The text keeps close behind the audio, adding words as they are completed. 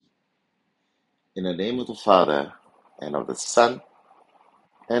In the name of the Father, and of the Son,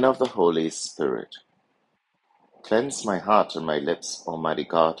 and of the Holy Spirit. Cleanse my heart and my lips, Almighty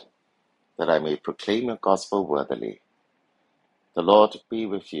God, that I may proclaim your gospel worthily. The Lord be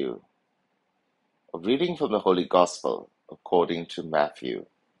with you. A reading from the Holy Gospel according to Matthew.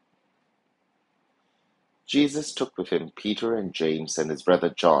 Jesus took with him Peter and James and his brother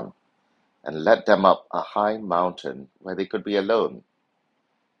John, and led them up a high mountain where they could be alone.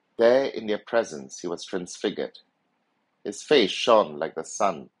 There in their presence he was transfigured. His face shone like the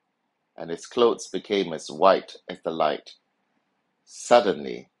sun, and his clothes became as white as the light.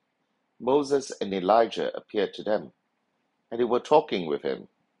 Suddenly Moses and Elijah appeared to them, and they were talking with him.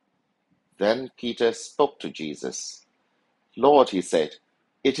 Then Peter spoke to Jesus. Lord, he said,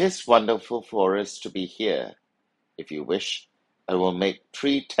 it is wonderful for us to be here. If you wish, I will make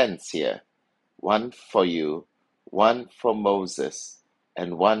 3 tents here, one for you, one for Moses,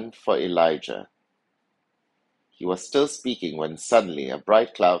 and one for Elijah. He was still speaking when suddenly a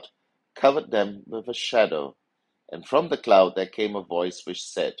bright cloud covered them with a shadow, and from the cloud there came a voice which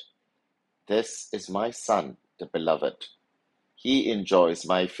said, This is my Son, the Beloved. He enjoys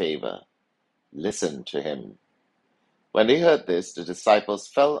my favor. Listen to him. When they heard this, the disciples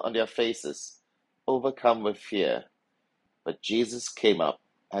fell on their faces, overcome with fear. But Jesus came up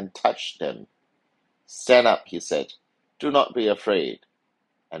and touched them. Stand up, he said. Do not be afraid.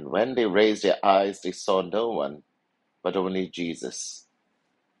 And when they raised their eyes, they saw no one, but only Jesus.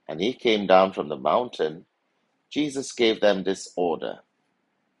 And he came down from the mountain. Jesus gave them this order.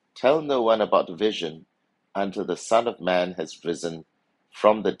 Tell no one about the vision until the Son of Man has risen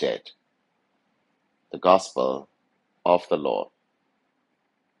from the dead. The Gospel of the Lord.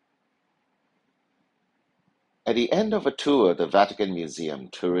 At the end of a tour of the Vatican Museum,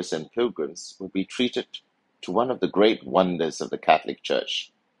 tourists and pilgrims will be treated to one of the great wonders of the Catholic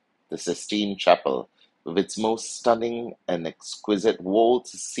Church, the Sistine Chapel, with its most stunning and exquisite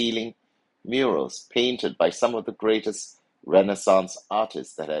wall-to-ceiling murals painted by some of the greatest Renaissance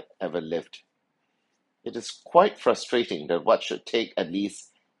artists that had ever lived. It is quite frustrating that what should take at least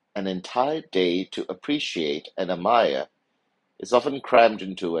an entire day to appreciate and admire is often crammed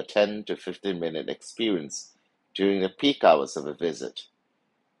into a 10 to 15-minute experience during the peak hours of a visit.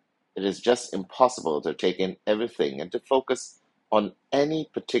 It is just impossible to take in everything and to focus on any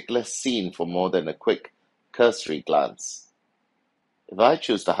particular scene for more than a quick cursory glance. If I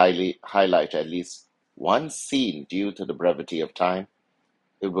choose to highlight at least one scene due to the brevity of time,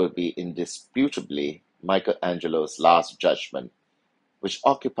 it will be indisputably Michelangelo's Last Judgment, which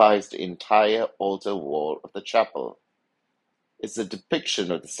occupies the entire altar wall of the chapel. It's a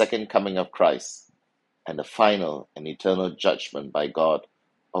depiction of the second coming of Christ and the final and eternal judgment by God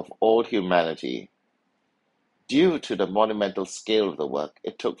of all humanity. Due to the monumental scale of the work,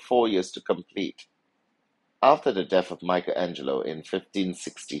 it took 4 years to complete. After the death of Michelangelo in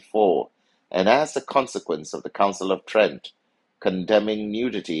 1564, and as a consequence of the Council of Trent condemning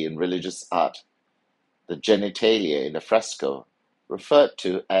nudity in religious art, the genitalia in the fresco, referred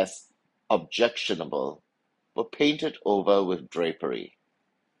to as objectionable, were painted over with drapery.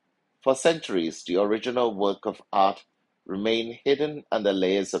 For centuries, the original work of art remained hidden under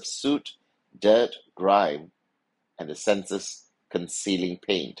layers of soot, dirt, grime, and the senseless concealing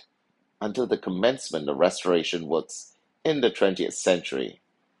paint, until the commencement of restoration works in the 20th century.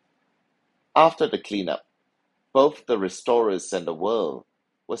 After the cleanup, both the restorers and the world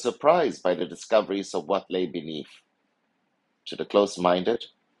were surprised by the discoveries of what lay beneath. To the close-minded,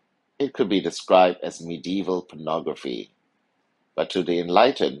 it could be described as medieval pornography, but to the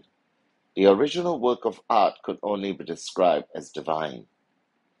enlightened, the original work of art could only be described as divine.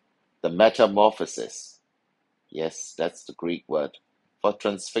 The metamorphosis, yes, that's the Greek word for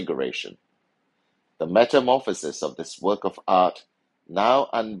transfiguration. The metamorphosis of this work of art now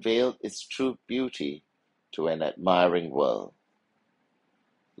unveiled its true beauty to an admiring world.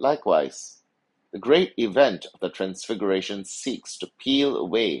 Likewise, the great event of the Transfiguration seeks to peel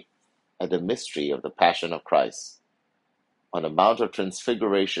away at the mystery of the Passion of Christ. On the Mount of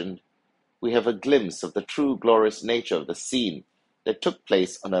Transfiguration, we have a glimpse of the true glorious nature of the scene that took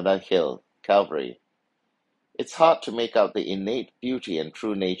place on another hill, Calvary. It's hard to make out the innate beauty and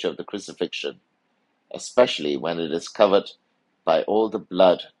true nature of the crucifixion, especially when it is covered by all the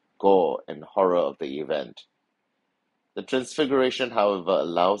blood, gore, and horror of the event. The Transfiguration, however,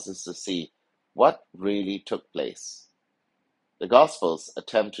 allows us to see what really took place. The Gospels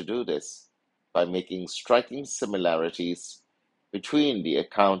attempt to do this by making striking similarities between the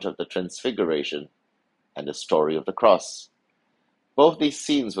account of the Transfiguration and the story of the cross. Both these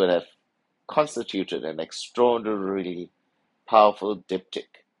scenes would have constituted an extraordinarily powerful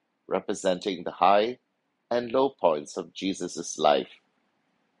diptych, representing the high and low points of Jesus' life.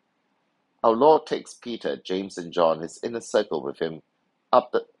 Our Lord takes Peter, James, and John, his inner circle, with him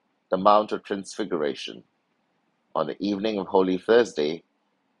up the Mount of Transfiguration. On the evening of Holy Thursday,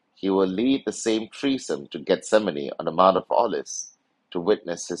 he will lead the same threesome to Gethsemane on the Mount of Olives to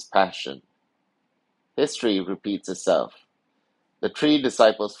witness his passion. History repeats itself. The three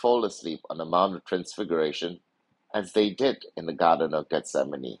disciples fall asleep on the Mount of Transfiguration as they did in the Garden of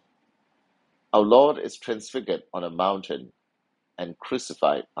Gethsemane. Our Lord is transfigured on a mountain and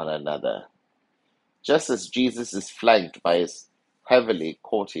crucified on another. Just as Jesus is flanked by his heavenly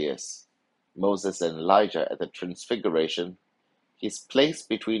courtiers, Moses and Elijah at the Transfiguration, he is placed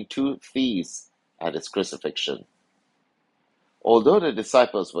between two thieves at his crucifixion. Although the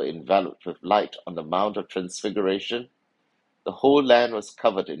disciples were enveloped with light on the Mount of Transfiguration, the whole land was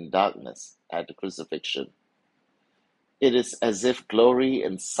covered in darkness at the crucifixion. It is as if glory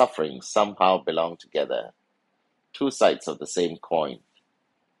and suffering somehow belong together, two sides of the same coin.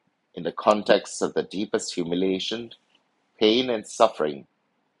 In the context of the deepest humiliation, pain, and suffering,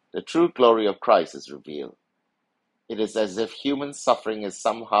 the true glory of Christ is revealed. It is as if human suffering is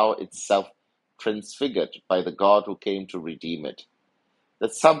somehow itself transfigured by the God who came to redeem it,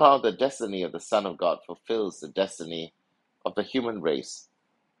 that somehow the destiny of the Son of God fulfills the destiny of the human race.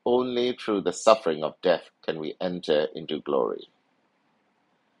 Only through the suffering of death can we enter into glory.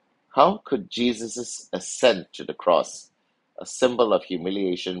 How could Jesus' ascent to the cross, a symbol of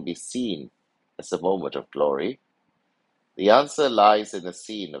humiliation, be seen as a moment of glory? The answer lies in the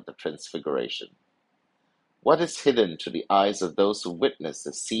scene of the Transfiguration. What is hidden to the eyes of those who witness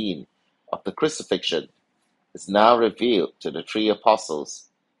the scene of the crucifixion is now revealed to the three apostles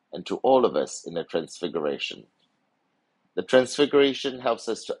and to all of us in the Transfiguration. The Transfiguration helps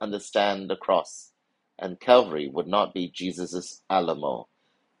us to understand the cross, and Calvary would not be Jesus' Alamo,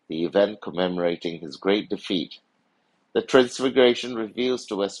 the event commemorating his great defeat. The Transfiguration reveals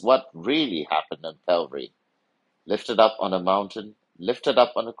to us what really happened on Calvary. Lifted up on a mountain, lifted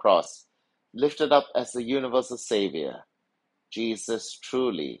up on a cross, lifted up as the universal Savior, Jesus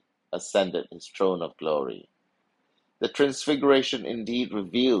truly ascended his throne of glory. The Transfiguration indeed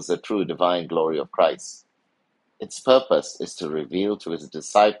reveals the true divine glory of Christ. Its purpose is to reveal to his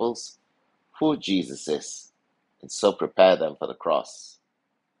disciples who Jesus is, and so prepare them for the cross.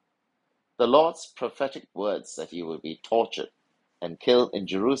 The Lord's prophetic words that he would be tortured and killed in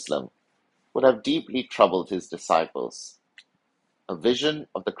Jerusalem would have deeply troubled his disciples. A vision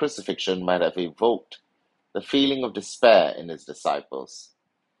of the crucifixion might have evoked the feeling of despair in his disciples.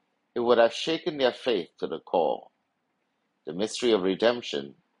 It would have shaken their faith to the core. The mystery of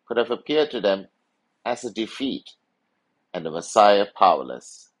redemption could have appeared to them as a defeat and the Messiah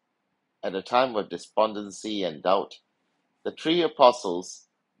powerless. At a time of despondency and doubt, the three apostles'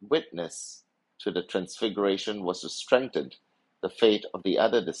 witness to the Transfiguration was to strengthen the faith of the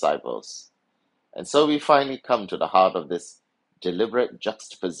other disciples. And so we finally come to the heart of this deliberate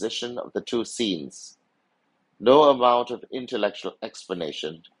juxtaposition of the two scenes. No amount of intellectual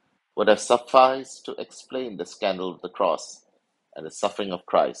explanation would have sufficed to explain the scandal of the cross and the suffering of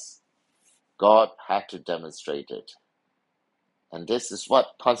Christ. God had to demonstrate it. And this is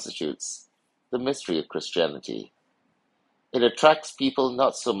what constitutes the mystery of Christianity. It attracts people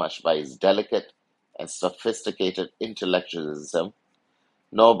not so much by its delicate and sophisticated intellectualism,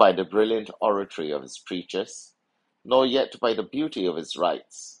 nor by the brilliant oratory of its preachers, nor yet by the beauty of its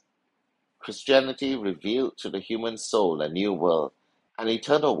rites. Christianity revealed to the human soul a new world, an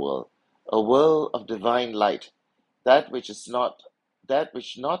eternal world, a world of divine light, that which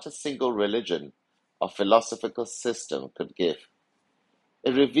not a single religion or philosophical system could give.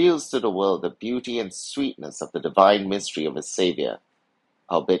 It reveals to the world the beauty and sweetness of the divine mystery of a Savior,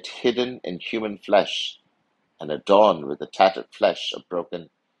 albeit hidden in human flesh and adorned with the tattered flesh of broken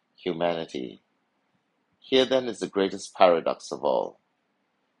humanity. Here then is the greatest paradox of all.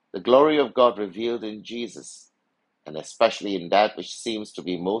 The glory of God revealed in Jesus, and especially in that which seems to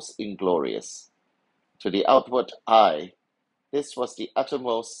be most inglorious. To the outward eye, this was the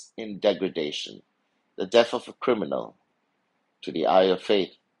uttermost in degradation, the death of a criminal. To the eye of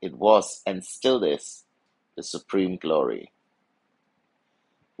faith, it was, and still is, the supreme glory.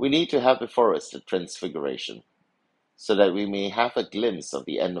 We need to have before us the Transfiguration, so that we may have a glimpse of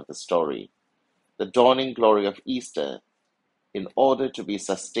the end of the story, the dawning glory of Easter, in order to be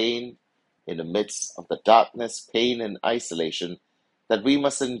sustained in the midst of the darkness, pain, and isolation that we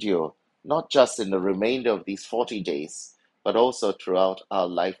must endure, not just in the remainder of these 40 days, but also throughout our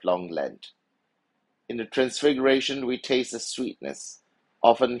lifelong Lent. In the Transfiguration, we taste the sweetness,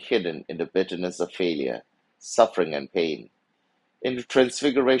 often hidden in the bitterness of failure, suffering, and pain. In the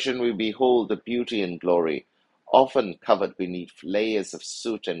Transfiguration, we behold the beauty and glory, often covered beneath layers of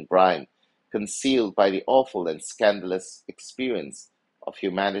soot and grime, concealed by the awful and scandalous experience of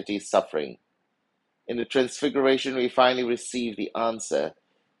humanity's suffering. In the Transfiguration, we finally receive the answer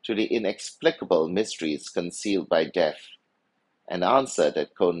to the inexplicable mysteries concealed by death, an answer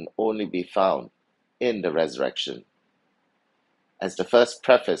that can only be found in the resurrection. As the first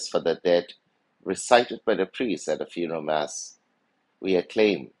preface for the dead, recited by the priest at a funeral mass, we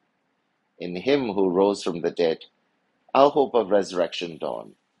acclaim, "In him who rose from the dead, our hope of resurrection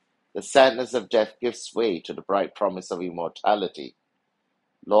dawned. The sadness of death gives way to the bright promise of immortality.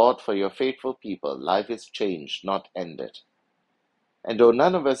 Lord, for your faithful people, life is changed, not ended." And though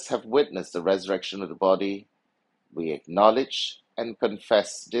none of us have witnessed the resurrection of the body, we acknowledge and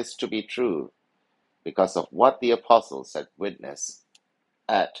confess this to be true because of what the apostles had witnessed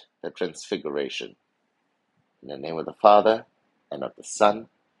at the Transfiguration. In the name of the Father, and of the Son,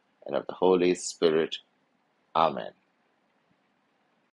 and of the Holy Spirit. Amen.